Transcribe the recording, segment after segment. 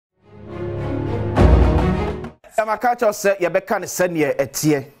Amakacho say ye beka ne sene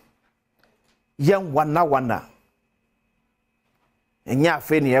etie yen wana enya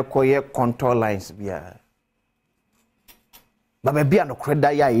afi ne ekoye contour lines bia ba bia no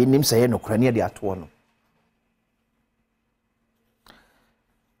kreda ya yenim say no krane de ato no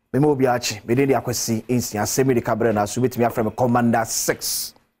memo obi achi me de akwasi insi Asem Yi Di Ka na so betimi afrem Commander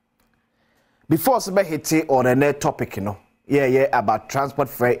 6 before so be hit on a topic yeah about transport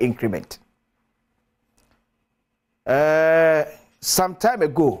fare increment. Some time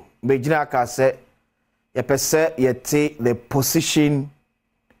ago, Bejinaka said, the position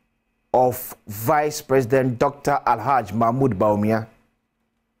of Vice President Dr. Alhaj Mahmoud Bawumia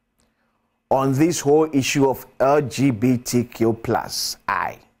on this whole issue of LGBTQ+.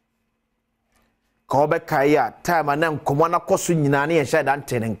 Kobe Kaya, time and Komana Kosu Ninani and Shadan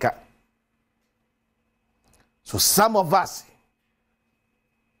Tenenka. So some of us,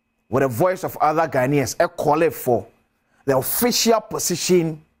 with the voice of other Ghanaians, are calling for the official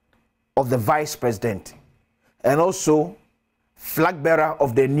position of the vice president and also flag bearer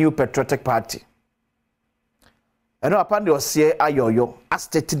of the new patriotic party. And upon the Osie Ayoyo, I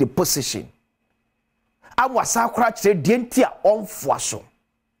stated the position. I was a crash dientia on Fwaso.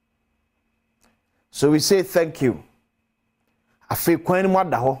 So we say thank you. I feel quite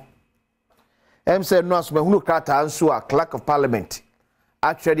madaho. Said no, so who kata ansu a clerk of parliament.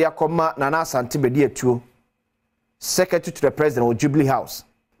 Actually, I come Nana Santibedi etu. Secretary to the President of Jubilee House.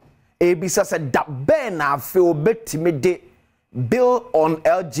 Abisa said that Ben I feel betime bill on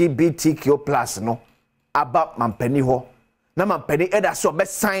LGBTQ+ no about mampeni ho. Na mampeni eda so be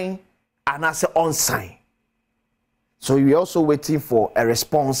sign and I say on sign. So we are also waiting for a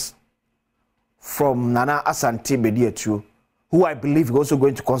response from Nana Asante Bedietu, who I believe is also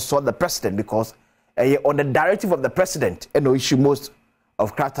going to consult the president because on the directive of the president, no issue most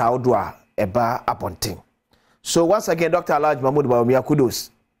of Krata Odua eba appointing. So once again, Dr. Alhaj Mahmoud Bawumia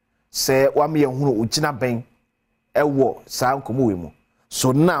kudos say wami hunu uchina ben ewo sa nkomo mu.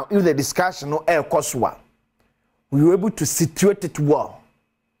 So now if the discussion no koswa, we were able to situate it well.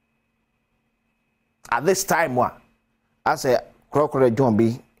 At this time I say crocodile John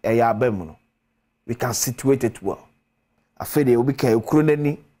B no, we can situate it well. I feel they will be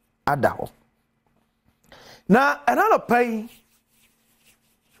ukroneni adaho. Now another pay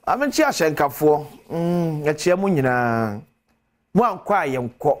Amenchi ashenkafo yachia mu nyina mo ankwa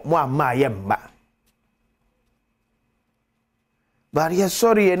yenko mo amma yemma but yes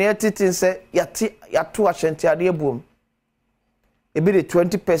sorry ene atitin se yato ashenti ade ebuom ebi de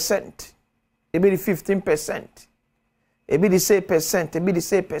 20%, ebi de 15%, ebi de 6%, ebi de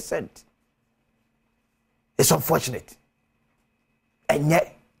 6%. It's unfortunate. And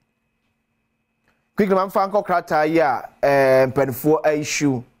yet quickly man fanko krata ya penfo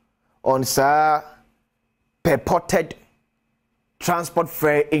issue on sa purported transport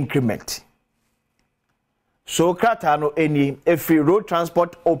fare increment. So krata no any every road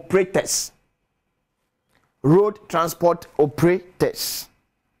transport operators.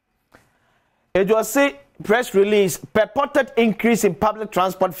 It was say press release purported increase in public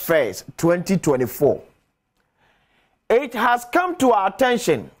transport fares 2024. It has come to our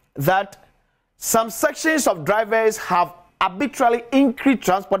attention that some sections of drivers have arbitrarily increased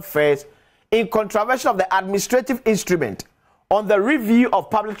transport fares in contravention of the administrative instrument on the review of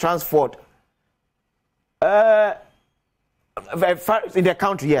public transport in the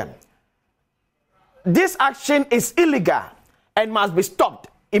country here. This action is illegal and must be stopped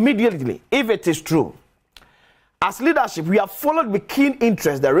immediately if it is true. As leadership, we have followed with keen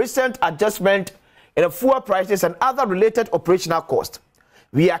interest the recent adjustment in the fuel prices and other related operational costs.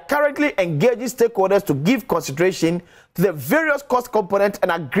 We are currently engaging stakeholders to give consideration to the various cost components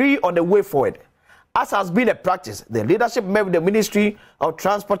and agree on the way forward. As has been a practice, the leadership met with the Ministry of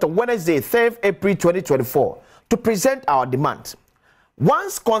Transport on Wednesday, 3rd April 2024, to present our demands.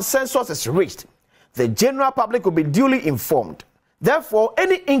 Once consensus is reached, the general public will be duly informed. Therefore,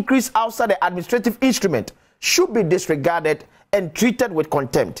 any increase outside the administrative instrument should be disregarded and treated with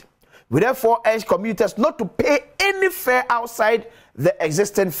contempt. We therefore urge commuters not to pay any fare outside the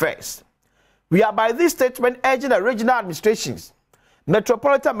existing fares. We are by this statement urging the regional administrations,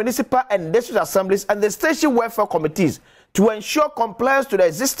 metropolitan, municipal and district assemblies and the station welfare committees to ensure compliance to the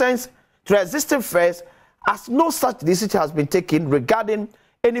existing fares, as no such decision has been taken regarding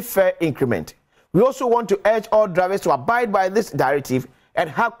any fare increment. We also want to urge all drivers to abide by this directive and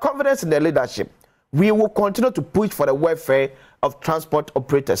have confidence in their leadership. We will continue to push for the welfare of transport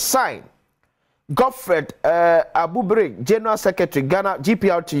operators. Signed, Godfred Abubri, General Secretary, Ghana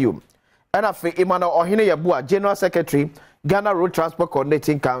GPRTU, and Emmanuel Ohine Yabua, General Secretary, Ghana Road Transport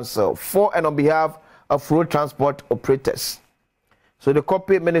Coordinating Council, for and on behalf of Road Transport Operators. So the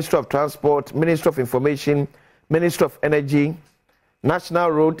copy Ministry of Transport, Ministry of Information, Ministry of Energy,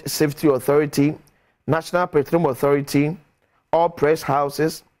 National Road Safety Authority, National Petroleum Authority, all press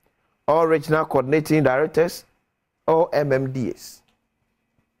houses, all regional coordinating directors, all MMDAs.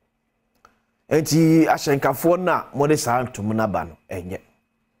 Enti ashenkafo na mo de sa ntom na ba no enye.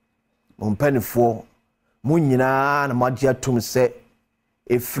 Mo mpanifo mo nyina na magye atom se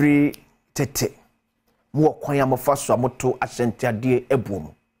efri tete. Mo kwan ya mofa so amoto ahyentiade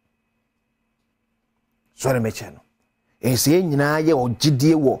ebuom. So na meche no. Ense nyina ye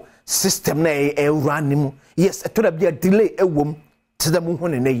ogidie wo system na ewuranim. Yes, etoda bia delay ewom tede mo ho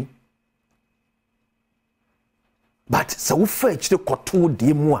ne nei. But so we fetch the koto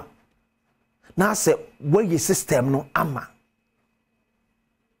de mu a na say where your system no ama.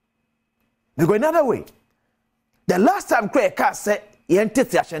 We go another way. The last time Craig car said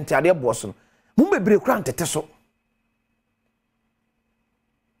yentete ahyentiade boss no mo bebre kura ntete so.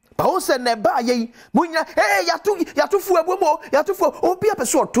 Ba o se ne ba ye munya yatu fu abomo yatu fu obi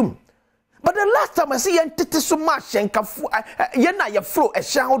apeso otum. But the last time I see yentete so ma hyenkafu ye na ye flow e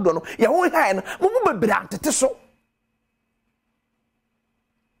hyan hodo no ye ho hyan no mo bebre antete so.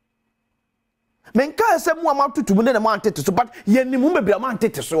 Menka se mu amatu tumu ne ma antete so but ye ni mu bebre ma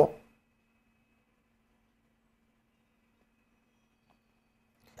antete so.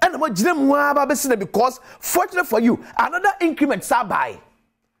 And I'm going because fortunately for you, another increment sabai.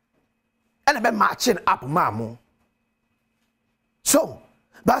 And I'm matching up mamu. So,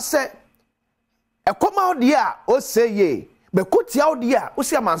 but say, a come out here, or say ye, but cut you out here, or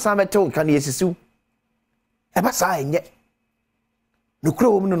see a man some tone can yes you. A passing yet. No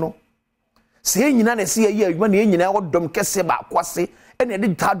crow no. Saying you know, see a year when you know what dom keseba quasi, and I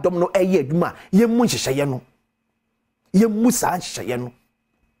did have dom no a year, ma, ye munch shayano. Ye musa shayano.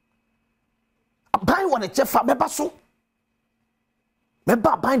 Buy one a chef at Mebaso.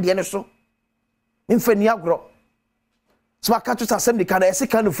 Meba bind the end so. Infeniagro. So I can't just assemble the kind of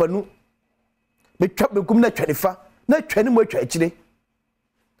second of a new. Make up the gumna 25, not 20 more tragedy.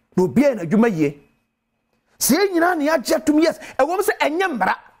 No be in a Jumaye. Saying you know, jet to me, yes, a woman say, and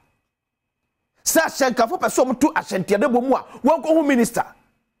yambra. Sasha Kafu Pasom to Ashantia de Bomoa, walk home minister.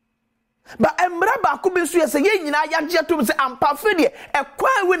 But Embraba could be so say yen na ya to say am parfait e kwa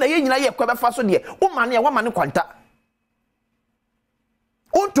we na yen na ye kwa be fa so de o mane wa mane kwanta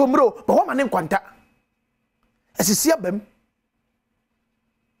o ntomro ba wa mane kwanta asisi abam.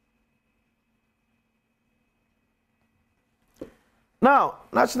 Now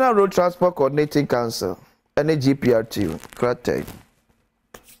National Road Transport Coordinating Council NGPRT Krate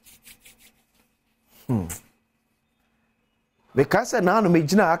because now no me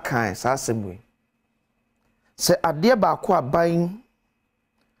gina akan sa asem say ade ba ko aban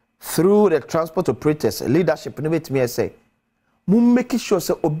through the transport operators leadership no bet me say mu make sure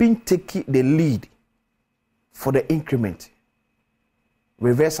say obi take the lead for the increment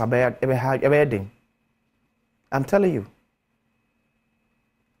reverse abedin. I'm telling you.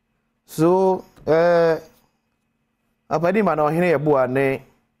 So abadi man ohene yebo ane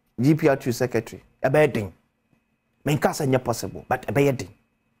GPR2 secretary abedin. Menkasa nya possible but ebeyedi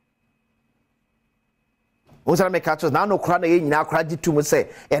Ozara me catch na no kra na ye nyina kra gitu mu say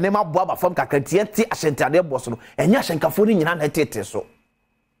ene ma boa ba fam kakrantie ti ahyentade boss no enya ahyenkafo ni nyina na tete so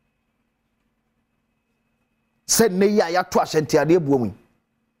se ne ya ya to ahyentade buo mu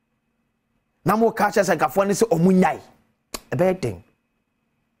na mo catch ahyenkafo ni se omunyai ebeyedi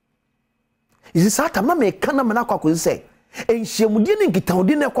is sata ma me kana me na kwako say enhyiamudie ni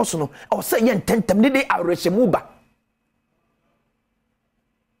nkitaudi na ekoso no o say ye ntentem ne de awrehemu ba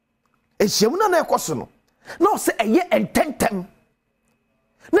enhyiamu na ekoso no no se eye ententem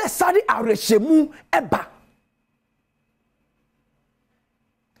na sari awrehemu eba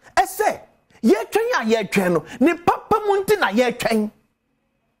ese ye twen ya ye twen no ni papa munti na ye twen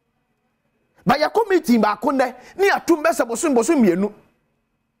ba ya committee ba ko ne ni atum bese bosun mienu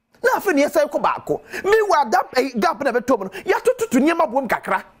na afi ne yesai ko ba ko mi wa gap na betom no ya tututu nyema bom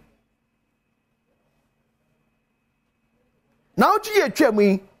kakra na ochi ye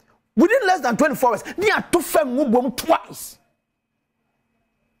twam within less than 24 hours ni atofam mu bom twice.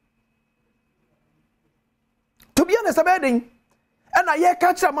 To be honest abedin and I hear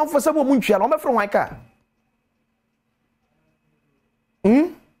catch am for some muntwa no me from wan ka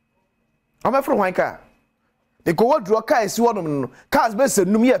am from wan ka de ko wodro ka esi wonum no cars be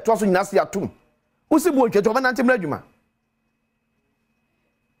senum ye to so nyina se atum usi bo ntwa to be nantem na adwuma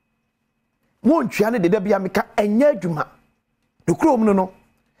mo ntwa ne de da bia meka enya adwuma de krom no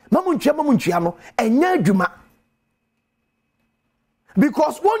mamu ntwa no enya adwuma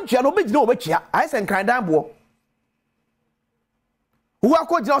Because one channel be no which I send kind of war. Who are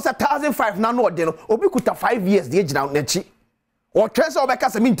called 1,005 now, no, Obi could 5 years, the age now, Nechi. Or Tress or Becca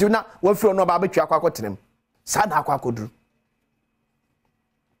Mintina, will feel no barbecue aquatim. Sad aquacodu.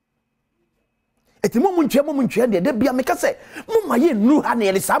 At the moment, there be a make say, Mumma, you knew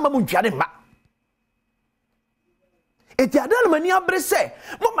honey, Sama Munchadima. It yadal mania bresse,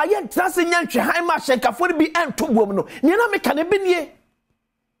 Mumma, yen transin yan Chahaima Shanka for be and 2 women. Nina make an ebony.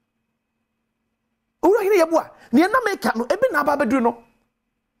 Ura here, boy, Nina make an ebina babaduno.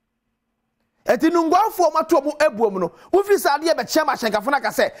 Eti nungwa for my trouble ebwomuno. Ufi sadia be chama Shanka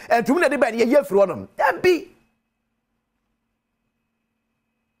Fonaka say, and to me the bed ye for them. That be.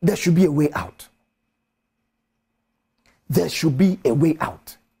 There should be a way out. There should be a way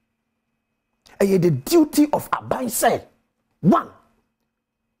out. And the duty of Abai said, 1,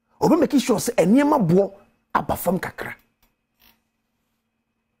 Obe making sure say enyema bo abafam kakra.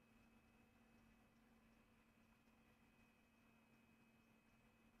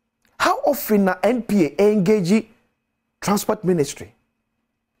 How often na NPA engage transport ministry?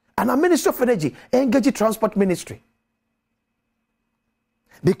 And a minister of energy engage transport ministry?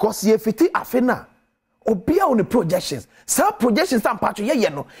 Because ye fiti afena obia on the projections. Some projections are part of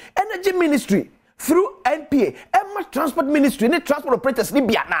no energy ministry through NPA, Emma transport ministry, ne transport operators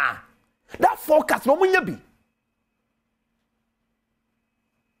Libya na. That forecast no munya bi.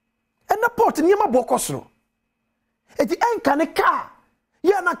 And the port nyema bokosro. Eti enka ne car.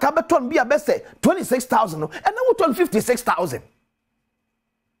 Ya na ka beton bi abese 26,000 and now we turn 56,000.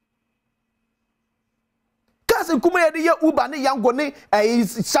 Kasi kuma ye Uber ne yango ne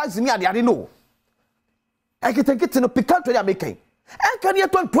charge ni ade no. I can take it to the pick to the making. And can you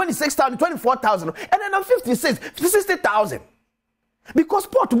turn 26,000, 24,000, and then I'm 60,000. Because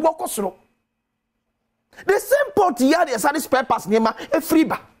port walk us through. The same port here, the service spare parts near a free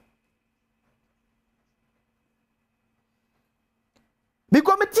bar.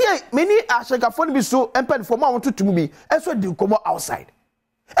 Because many are shaka be so empty for my to me, and so they come outside.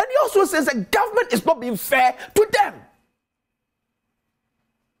 And he also says the government is not being fair to them.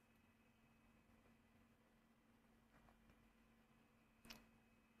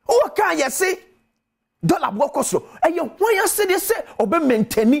 What can you say? Dollar work also. And you why you say they say obe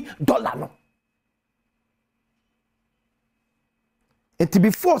maintain dollar no. And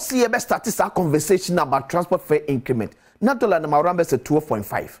before CBS started our conversation about transport fare increment, na dollar na marambe say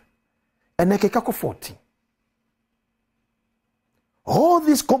 12.5. And nekeka 14. All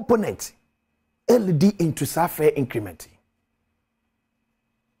these components LD into fare increment.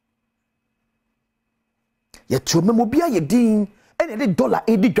 Ya chome mobia ye din and the dollar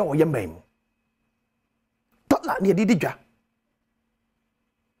edi dwa ye mem. Dollar ne edi dwa.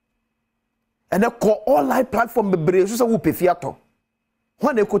 And a call online platform bebre so wo pe fiato.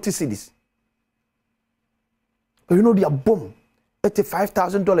 When they quote cities. You know they are boom.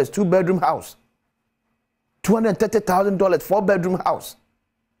 $85,000 2-bedroom house. $230,000 4-bedroom house.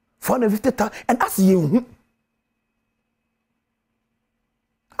 $450,000 and that's you.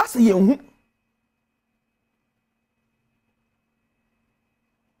 That's you.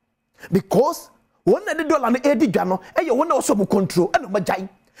 Because one the dollar na edi dwano e ye one also control and magai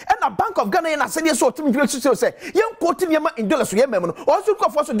and a Bank of Ghana na say so timi dwetso say yen quote niam in dollars so ye mem no also go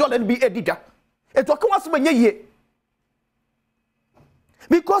for so dollar be edi dwa e to kan wasema nya yie.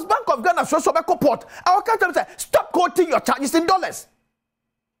 Because Bank of Ghana so be port our country say stop quoting your charges in dollars.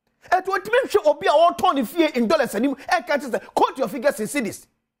 Et what mean sure obi a won turn fee in dollars anim e can say quote your figures in cedis.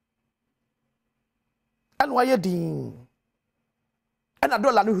 And why din and a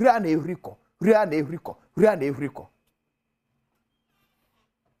dollar no hura na ehuriko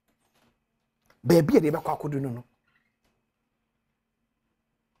baby dey be kwakodu no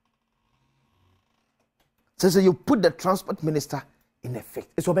so you put the transport minister in effect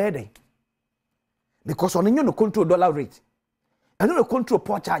it's obey because on you no control dollar rate and no control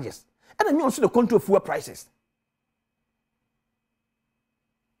port charges and you also no control fuel prices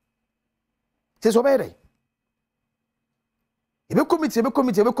it's obey ebe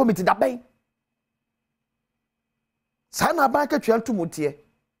committee da ben sana banka twantu mutie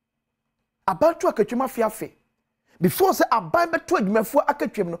abantu akatwema fiafe before say aban beto adwumafo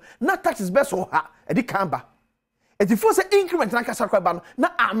akatwem no na taxes be so ha edi kamba and before say increment na kasa kwaba no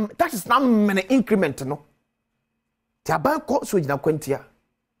na taxes na mene increment no ti aban ko so gina kwantia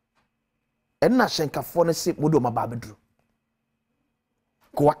en na hyenkafo no se modo ma ba bedru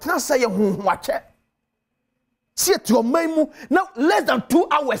ko watna say ye honho ache see to your memu now less than 2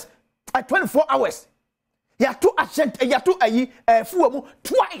 hours at 24 hours ya to ashent ya to ayi fuamu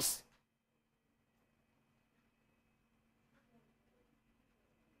twice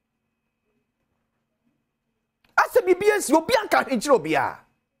BBS, you'll be encouraged, Obia.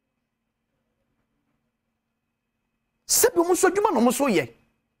 Sebumus, you man, almost so ye.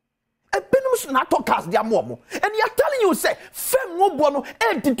 A penus not talk as their momo. And you're telling you, say, Fem no bono,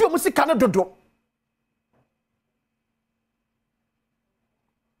 and to do Musicana do.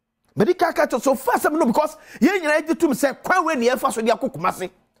 Medical catch so fast, because ye united to say, quite when the first with your cook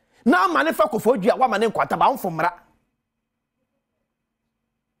massy. Now, manifesto for you, a woman named Quatabound from Mara.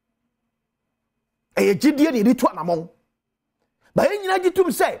 A GD need to among. But ye united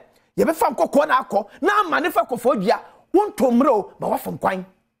to say, you have found Coco, now manifesto for you, one tomorrow, but what from Quine.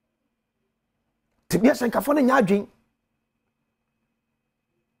 To be a Sancafone Yadjing.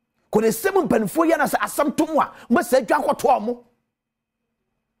 Could a 7 pen 4 years as some tumor, must say Jaco Tomo.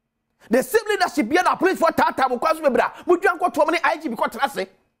 The same leadership be a place for Tata, because we bra, would you go to many IG because I say.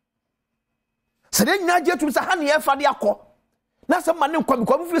 So then Nadia to Sahani Fadiako. Now some man come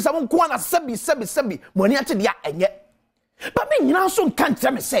because someone Kwana Sebi, when you the and yet. But me now soon can't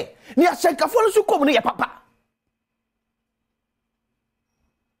tell me say, near Sancafone to come near Papa.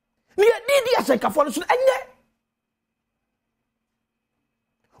 Near Didia Sancafone and yet.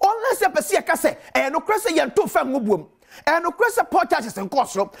 Unless a Pessia Casse, and no crescent and 2 family boom. And no crescent portages and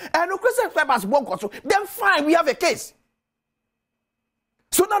costume, and no crescent fibers one costume, then fine, we have a case.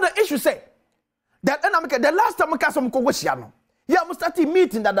 So now the issue say that the last time I got some Kogosiano, yeah, I must start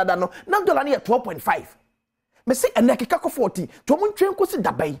meeting that no, now dollar near 12.5. Me say a neck 40, to one train cost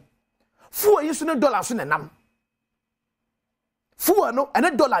the bay. $4 in a nam. $4 no, and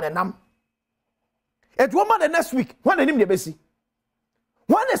 $1 in a nam. It woman the next week, one in him the basic.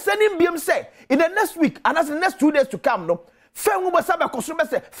 One is sending BM say in the next week and as the next 2 days to come, no, Fem will serve a consumer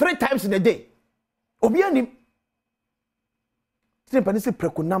say 3 times in a day. Obianim. Timpanisi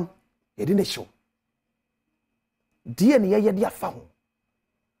prekunam, he didn't show. DNA ya dia found.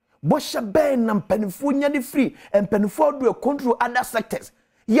 Bosha Ben and Penifunia the free and Penifor will control other sectors.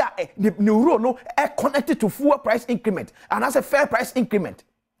 Yeah, the neuro no are connected to full price increment and as a fair price increment.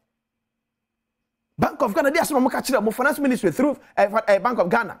 Bank of Ghana, there's no finance ministry through Bank of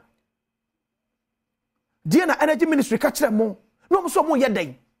Ghana. Diana Energy Ministry catch them more. No so more yet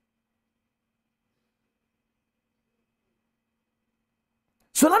day.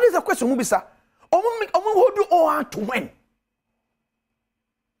 So that is the question, Mubisa. Who do all to win?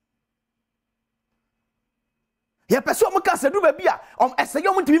 Ya person mo kase do ba bia ese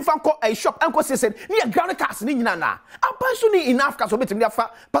yo mo timi fan ko a shop anko sesen near ground cars ni nyina na apanso ni enough cars obetimi afa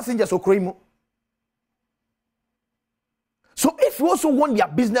passengers okrai mu. So if you also want your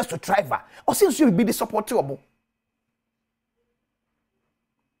business to thrive, or since you will be the supportable.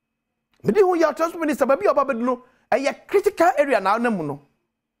 Maybe who your transport minister, maybe your babino, a critical area now, no.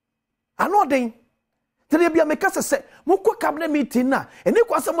 I know then. Tell you, make us say, Moko cabinet meeting now, and you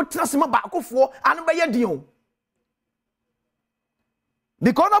want some transfer back for and by your deal.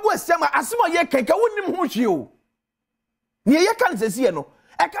 Because I was saying, as soon as you can go in him, you. Near your can't say, no,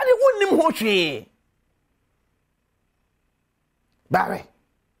 I can't win him, Hoshi. Barry.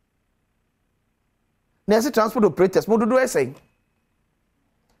 There's a transport operators. What do I say?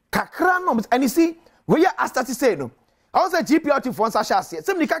 Kakra noms. And you see, we are asked to say no. I was a GPRT for Sasha.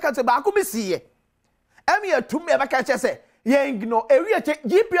 Some Nikaka say, but I could see it. I'm here to me. I can't say, yeah, you know, area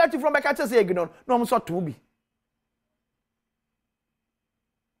GPRT from my catcher say, you know, no, I'm so to be.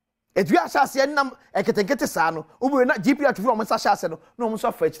 If you are Sasha, I can get a son who will not GPRT from Sasha. No, I'm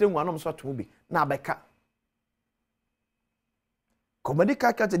so fetching one, I'm so to be. Now, Becca. Comedy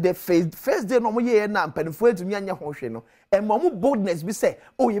character the first day no ye na mpanifo atumi anya hwehwe no emamu boldness bi say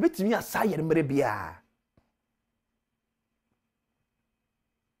oh ye betumi asaye mere bia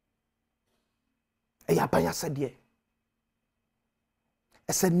eya banya sade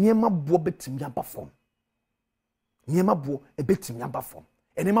ese niema bo betumi aba form niema bo e betumi aba form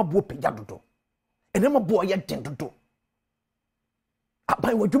enema bo pegya dodo enema bo ye den dodo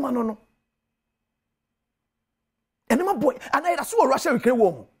abai wadwuma no and my boy, and I saw Russia with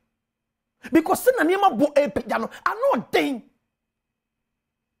woman. Because sin and my boy a piano, I know thing.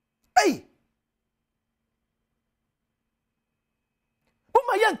 Hey, but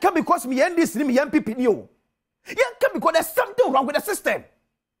my young come because me and this young people knew. Young come because there's something wrong with the system.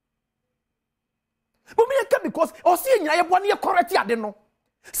 But me come because or seeing I have 1 year correct, I don't know.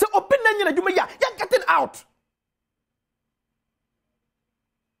 So open then you may young get it out.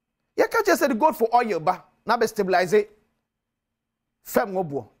 You can't just say the God for oil, but. Na be stabilize fem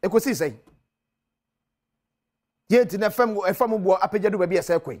obo e ko si say ye ti na fem obo apejadu ba bia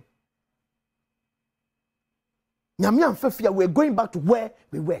say kwen nyame amfafia we going back to where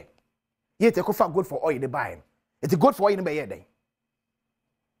we were ye te ko fa good for oil the buy it good for oil be ye den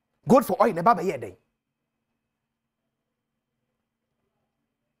good for oil ne ba be ye den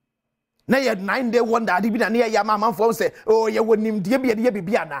na ye 9-day wonder ade bi na ne ya mama fo say oh ye wonim de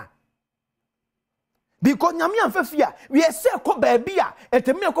bia na because nyame amfafia we say ko ba bia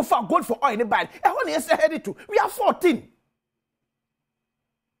etemi ko fa gold for oil ne bad e ho na say headed to we are 14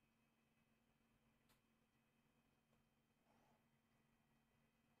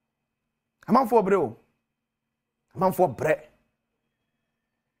 amanfo bre o amanfo bre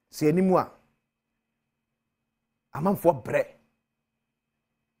se animu a amanfo bre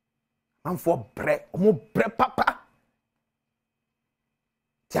omo bre papa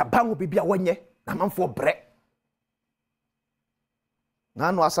ti abanwo bibia wonye amanfo bre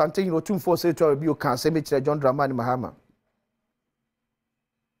na no asante yin otumfo se to bi o kan se me kire John Dramani Mahama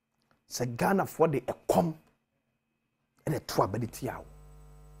se Ghana for the ekom and a to abaditi yawo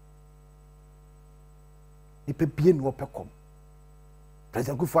ipe bie no pekom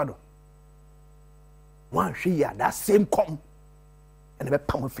President Kufado one hwe that same come and be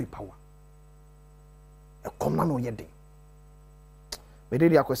power free power e come na no ye den me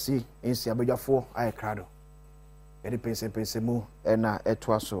dey akwasi ensi abadwafo aye krado very pense mu na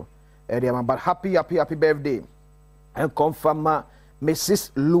etwa so but happy birthday and confirm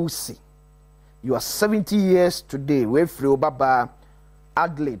Mrs. Lucy, you are 70 years today. We free baba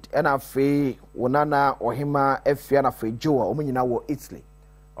Adelaide and afe wonana ohima efe and afe Joa omunyina wo Italy.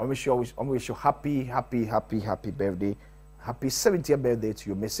 I wish you happy birthday. Happy 70th birthday to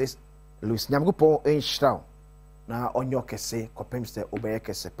you, Mrs. Lucy. Nyamgupo enshra na onyo kese kopemste obeye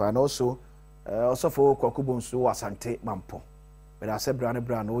kese pa and also for kwakubonso asante mampo. But I said brand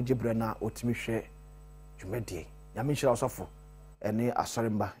no jibre na otimi hwe dwumedie. Nyame nshira osofo ene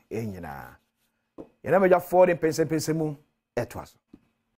asoremba enyina. Yena meja 40 pense mu etwas.